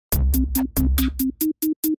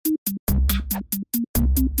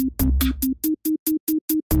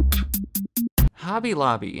Hobby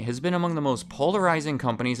Lobby has been among the most polarizing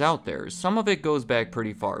companies out there. Some of it goes back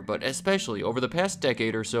pretty far, but especially over the past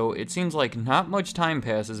decade or so, it seems like not much time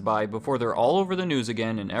passes by before they're all over the news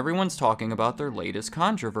again and everyone's talking about their latest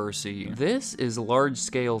controversy. This is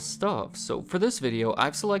large-scale stuff, so for this video,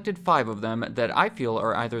 I've selected 5 of them that I feel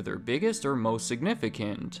are either their biggest or most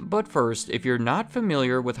significant. But first, if you're not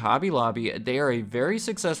familiar with Hobby Lobby, they are a very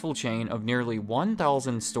successful chain of nearly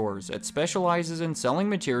 1,000 stores that specializes in selling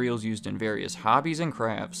materials used in various hobbies and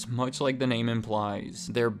crafts, much like the name implies.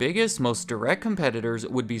 Their biggest, most direct competitors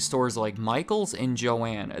would be stores like Michael's and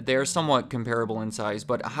Joann. They are somewhat comparable in size,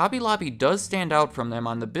 but Hobby Lobby does stand out from them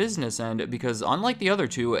on the business end because unlike the other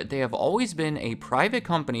two, they have always been a private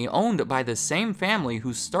company owned by the same family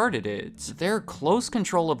who started it. Their close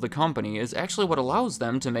control of the company is actually what allows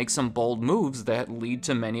them to make some bold moves that lead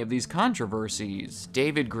to many of these controversies.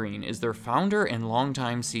 David Green is their founder and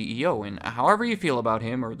longtime CEO, and however you feel about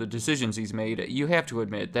him or the decisions he's made, you have to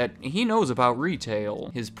admit that he knows about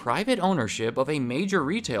retail. His private ownership of a major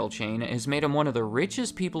retail chain has made him one of the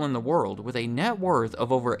richest people in the world with a net worth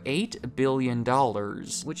of over $8 billion,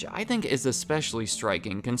 which I think is especially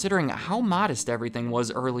striking considering how modest everything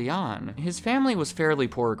was early on. His family was fairly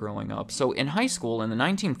poor growing up, so in high school in the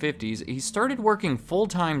 1950s, he started working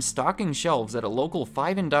full-time stocking shelves at a local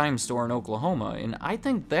 5 and dime store in Oklahoma, and I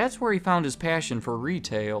think that's where he found his passion for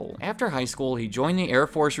retail. After high school, he joined the Air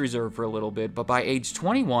Force Reserve for a little bit, but by age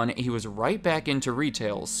 21, he was right back into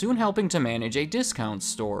retail, soon helping to manage a discount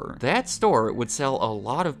store. That store would sell a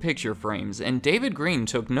lot of picture frames, and David Green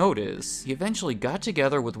took notice. He eventually got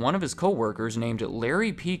together with one of his co-workers named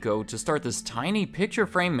Larry Pico to start this tiny picture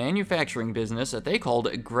frame manufacturing business that they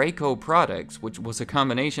called Graco Products, which was a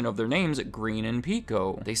combination of their names, Green and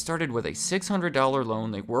Pico. They started with a $600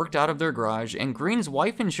 loan they worked out of their garage, and Green's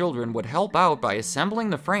wife and children would help out by assembling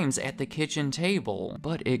the frames at the kitchen table.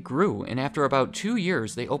 But it grew, and after about 2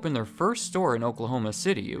 years, they opened their first store in Oklahoma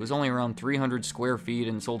City. It was only around 300 square feet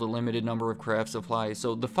and sold a limited number of craft supplies,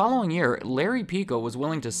 so the following year, Larry Pico was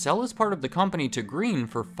willing to sell his part of the company to Green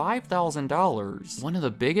for $5,000. One of the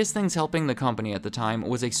biggest things helping the company at the time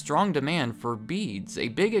was a strong demand for beads, a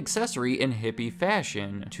big accessory in hippie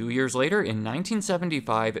fashion. 2 years later, in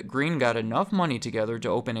 1975, Green got enough money together to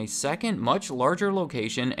open a second, much larger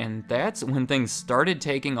location, and that's when things started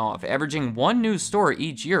taking off, averaging 1 new store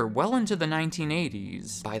each year well into the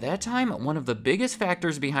 1980s. By that time, one of the biggest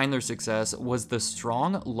factors behind their success was the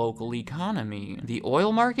strong local economy. The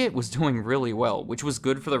oil market was doing really well, which was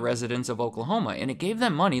good for the residents of Oklahoma, and it gave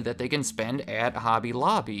them money that they can spend at Hobby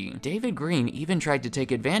Lobby. David Green even tried to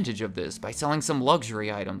take advantage of this by selling some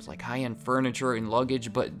luxury items like high-end furniture and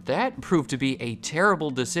luggage, but that proved to be a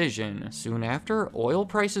terrible decision. Soon after, oil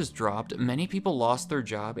prices dropped, many people lost their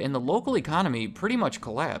job, and the local economy pretty much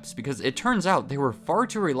collapsed because it turns out they were far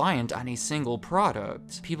too reliant on a single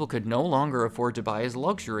product. People could no longer afford to buy his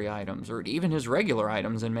luxury items, or even his regular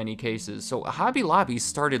items in many cases, so Hobby Lobby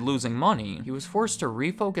started losing money. He was forced to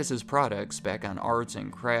refocus his products back on arts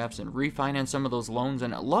and crafts and refinance some of those loans,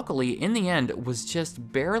 and luckily, in the end, was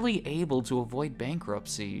just barely able to avoid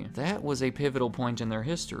bankruptcy. That was a pivotal point in their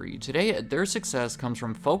history. Today, their success comes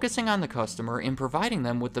from focusing on the customer and providing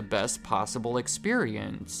them with the best possible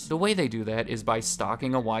experience. The way they do that is by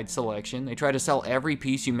stocking a wide selection. They try to sell every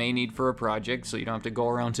piece you may need for a project so you don't have to go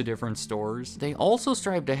around to different stores. They also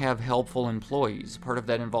strive to have helpful employees. Part of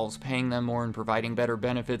that involves paying them more and providing better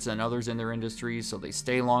benefits than others in their industry so they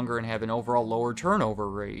stay longer and have an overall lower turnover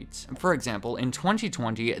rate. For example, in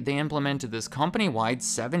 2020, they implemented this company-wide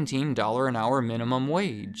 $17 an hour minimum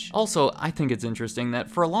wage. Also, I think it's interesting that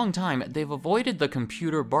for a long time, they've avoided the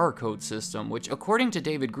computer barcode system, which according to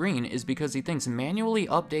David Green is because he thinks manually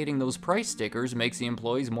updating those price stickers makes the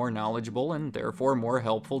employees more knowledgeable and therefore more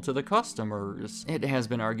helpful to the customers. It has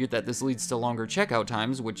been argued that this leads to longer checkout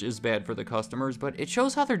times, which is bad for the customers, but it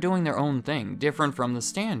shows how they're doing their own thing, different from the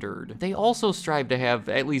standard. They also strive to have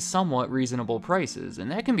at least somewhat reasonable prices,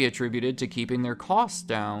 and that can be attributed to keeping their costs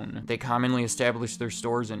down. They commonly establish their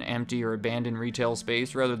stores in empty or abandoned retail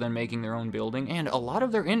space rather than making their own building, and a lot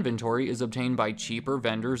of their inventory is obtained by cheaper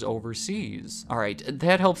vendors overseas. Alright,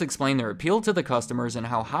 that helps explain their appeal to the customers and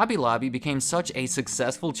how Hobby Lobby became such a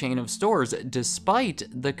successful chain of stores despite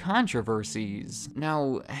the controversy controversies.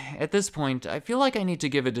 Now, at this point, I feel like I need to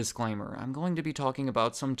give a disclaimer. I'm going to be talking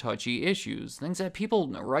about some touchy issues, things that people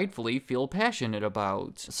rightfully feel passionate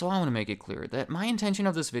about. So I want to make it clear that my intention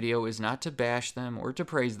of this video is not to bash them or to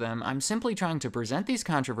praise them. I'm simply trying to present these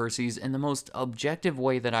controversies in the most objective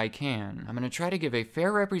way that I can. I'm going to try to give a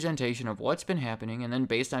fair representation of what's been happening, and then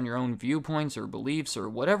based on your own viewpoints or beliefs or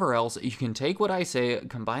whatever else, you can take what I say,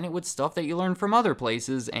 combine it with stuff that you learn from other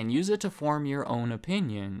places, and use it to form your own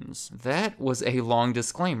opinions. That was a long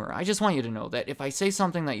disclaimer. I just want you to know that if I say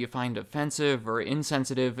something that you find offensive or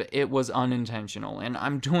insensitive, it was unintentional, and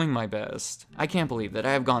I'm doing my best. I can't believe that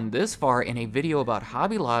I have gone this far in a video about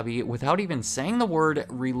Hobby Lobby without even saying the word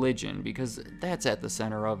religion, because that's at the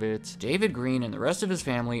center of it. David Green and the rest of his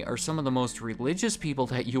family are some of the most religious people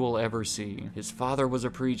that you will ever see. His father was a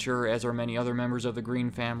preacher, as are many other members of the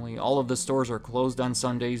Green family. All of the stores are closed on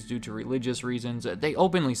Sundays due to religious reasons. They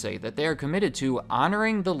openly say that they are committed to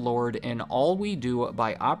honoring the Lord in all we do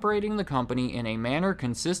by operating the company in a manner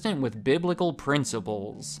consistent with biblical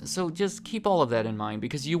principles. So just keep all of that in mind,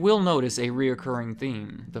 because you will notice a reoccurring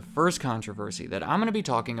theme. The first controversy that I'm going to be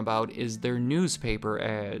talking about is their newspaper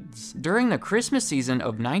ads. During the Christmas season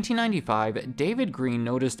of 1995, David Green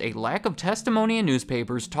noticed a lack of testimony in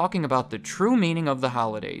newspapers talking about the true meaning of the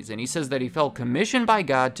holidays, and he says that he felt commissioned by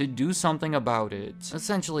God to do something about it.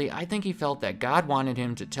 Essentially, I think he felt that God wanted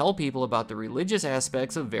him to tell people about the religious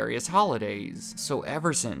aspects of various holidays. So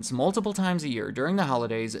ever since, multiple times a year during the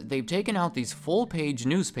holidays, they've taken out these full-page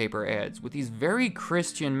newspaper ads with these very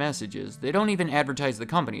Christian messages. They don't even advertise the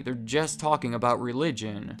company, they're just talking about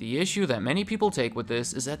religion. The issue that many people take with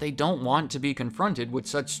this is that they don't want to be confronted with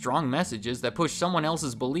such strong messages that push someone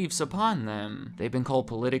else's beliefs upon them. They've been called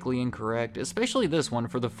politically incorrect, especially this one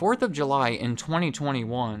for the 4th of July in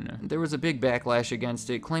 2021. There was a big backlash against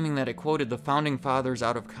it, claiming that it quoted the founding fathers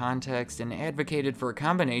out of context and advocated for a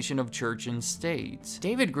combination of church and state.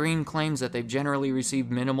 David Green claims that they've generally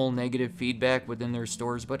received minimal negative feedback within their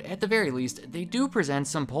stores, but at the very least, they do present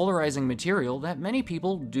some polarizing material that many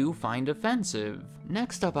people do find offensive.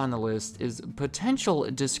 Next up on the list is potential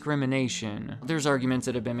discrimination. There's arguments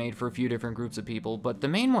that have been made for a few different groups of people, but the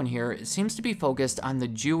main one here seems to be focused on the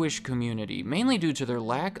Jewish community, mainly due to their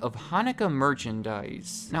lack of Hanukkah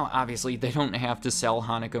merchandise. Now, obviously, they don't have to sell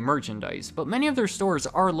Hanukkah merchandise, but many of their stores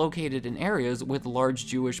are located in areas with large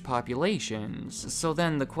Jewish populations. So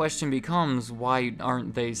then the question becomes, why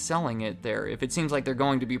aren't they selling it there if it seems like they're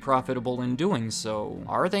going to be profitable in doing so?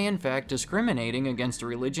 Are they in fact discriminating against a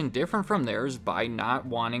religion different from theirs by not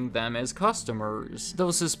wanting them as customers?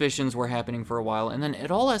 Those suspicions were happening for a while, and then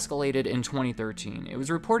it all escalated in 2013. It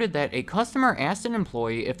was reported that a customer asked an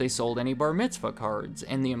employee if they sold any bar mitzvah cards,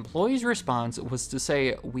 and the employee's response was to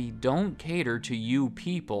say, "We don't cater to you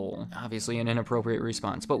people." Obviously an inappropriate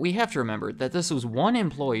response, but we have to remember that this was one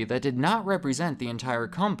employee that did not represent the entire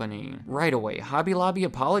company. Right away, Hobby Lobby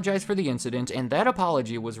apologized for the incident, and that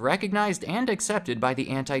apology was recognized and accepted by the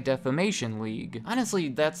Anti-Defamation League. Honestly,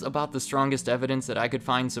 that's about the strongest evidence that I could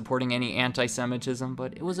find supporting any anti-Semitism,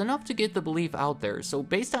 but it was enough to get the belief out there, so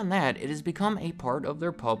based on that, it has become a part of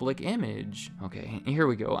their public image. Okay, here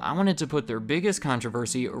we go. I wanted to put their biggest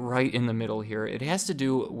controversy right in the middle here. It has to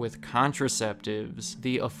do with contraceptives.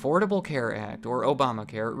 The Affordable Care Act, or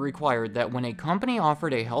Obamacare, required that when a company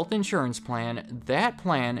offered a health insurance plan, that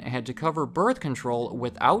plan had to cover birth control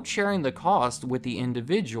without sharing the cost with the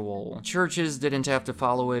individual. Churches didn't have to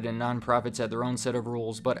follow it, and nonprofits had their own set of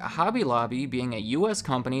rules, but Hobby Lobby, being a US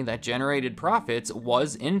company that generated profits,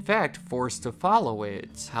 was in fact forced to follow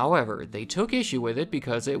it. However, they took issue with it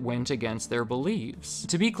because it went against their beliefs.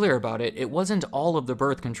 To be clear about it, it wasn't all of the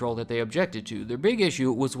birth control that they objected to. Their big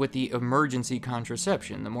issue was with the emergency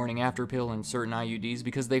contraception, the morning after pill and certain IUDs,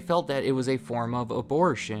 because they felt that it was a form of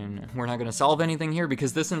abortion. We're not going to solve anything here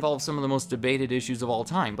because this involves some of the most debated issues of all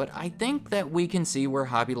time, but I think that we can see where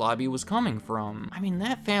Hobby Lobby was coming from. I mean,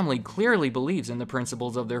 that family clearly believes in the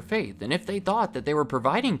principles of their faith, and if they thought that they were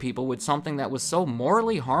providing people with something that was so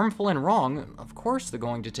morally harmful and wrong, of course they're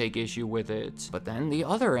going to take issue with it. But then the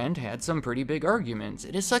other end had some pretty big arguments.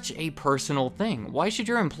 It is such a personal thing. Why should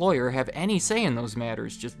your employer have any say in those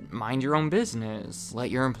matters? Just mind your own business.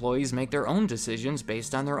 Let your employees make their own decisions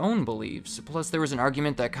based on their own beliefs. Plus, there was an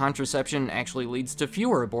argument that contraception actually leads to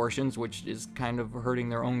fewer abortions, which is kind of hurting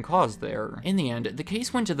their own cause there. In the end, the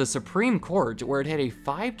case went to the Supreme Court, where it had a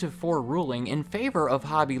 5-4 ruling in favor of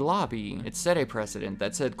Hobby Lobby. It set a precedent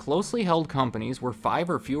that said closely held companies where 5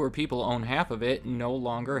 or fewer people own half of it no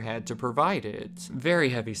longer had to provide it. Very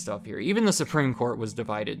heavy stuff here. Even the Supreme Court was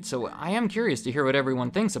divided, so I am curious to hear what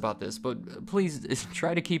everyone thinks about this, but please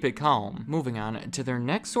try to keep it calm. Moving on to their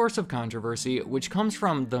next source of controversy, which comes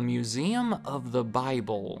from the Museum of the the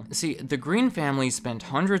Bible. See, the Green family spent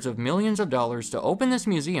hundreds of millions of dollars to open this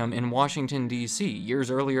museum in Washington, D.C. Years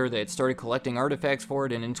earlier, they had started collecting artifacts for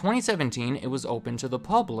it, and in 2017, it was open to the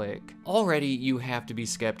public. Already, you have to be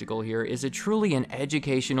skeptical here. Is it truly an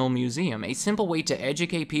educational museum? A simple way to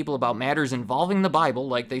educate people about matters involving the Bible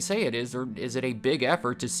like they say it is, or is it a big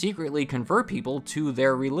effort to secretly convert people to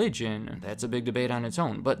their religion? That's a big debate on its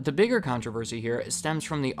own, but the bigger controversy here stems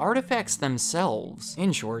from the artifacts themselves.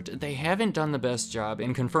 In short, they haven't done the best job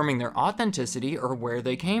in confirming their authenticity or where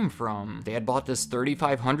they came from. They had bought this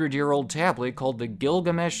 3,500-year-old tablet called the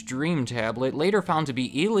Gilgamesh Dream Tablet, later found to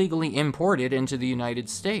be illegally imported into the United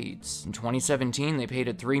States. In 2017, they paid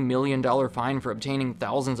a $3 million fine for obtaining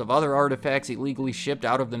thousands of other artifacts illegally shipped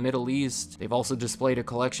out of the Middle East. They've also displayed a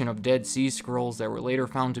collection of Dead Sea Scrolls that were later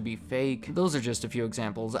found to be fake. Those are just a few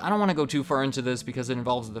examples. I don't want to go too far into this because it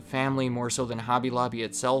involves the family more so than Hobby Lobby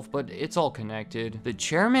itself, but it's all connected. The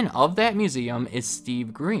chairman of that museum is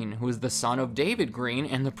Steve Green, who is the son of David Green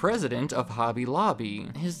and the president of Hobby Lobby.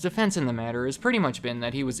 His defense in the matter has pretty much been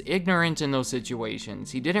that he was ignorant in those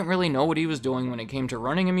situations. He didn't really know what he was doing when it came to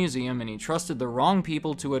running a museum, and he trusted the wrong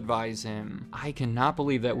people to advise him. I cannot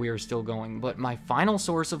believe that we are still going, but my final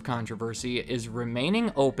source of controversy is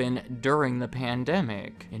remaining open during the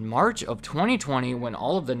pandemic. In March of 2020, when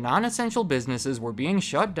all of the non-essential businesses were being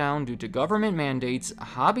shut down due to government mandates,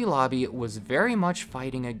 Hobby Lobby was very much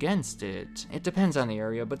fighting against it. It depends on the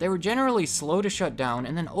area, but they were generally slow to shut down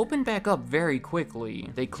and then open back up very quickly.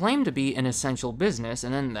 They claimed to be an essential business,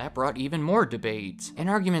 and then that brought even more debate. An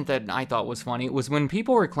argument that I thought was funny was when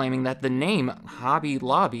people were claiming that the name Hobby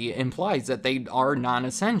Lobby implies that they are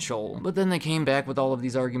non-essential. But then they came back with all of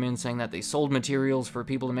these arguments saying that they sold materials for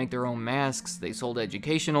people to make their own masks, they sold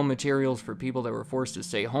educational materials for people that were forced to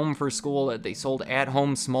stay home for school, that they sold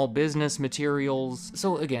at-home small business materials.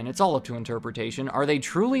 So again, it's all up to interpretation. Are they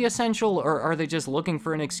truly essential, or are they just looking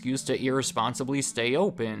for an excuse to irresponsibly stay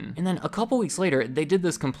open? And then a couple weeks later, they did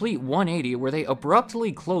this complete 180 where they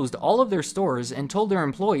abruptly closed all of their stores and told their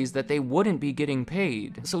employees that they wouldn't be getting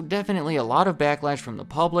paid. So definitely a lot of backlash from the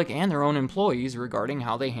public and their own employees regarding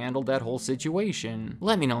how they handled that whole situation.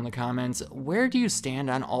 Let me know in the comments, where do you stand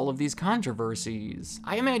on all of these controversies?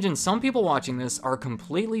 I imagine some people watching this are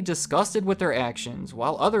completely disgusted with their actions,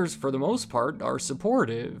 while others, for the most part, are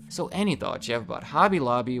supportive. So any thoughts you have about Hobby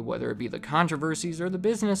Lobby, whether it be the controversies or the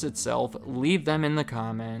business itself, leave them in the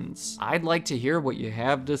comments. I'd like to hear what you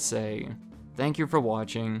have to say. Thank you for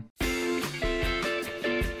watching.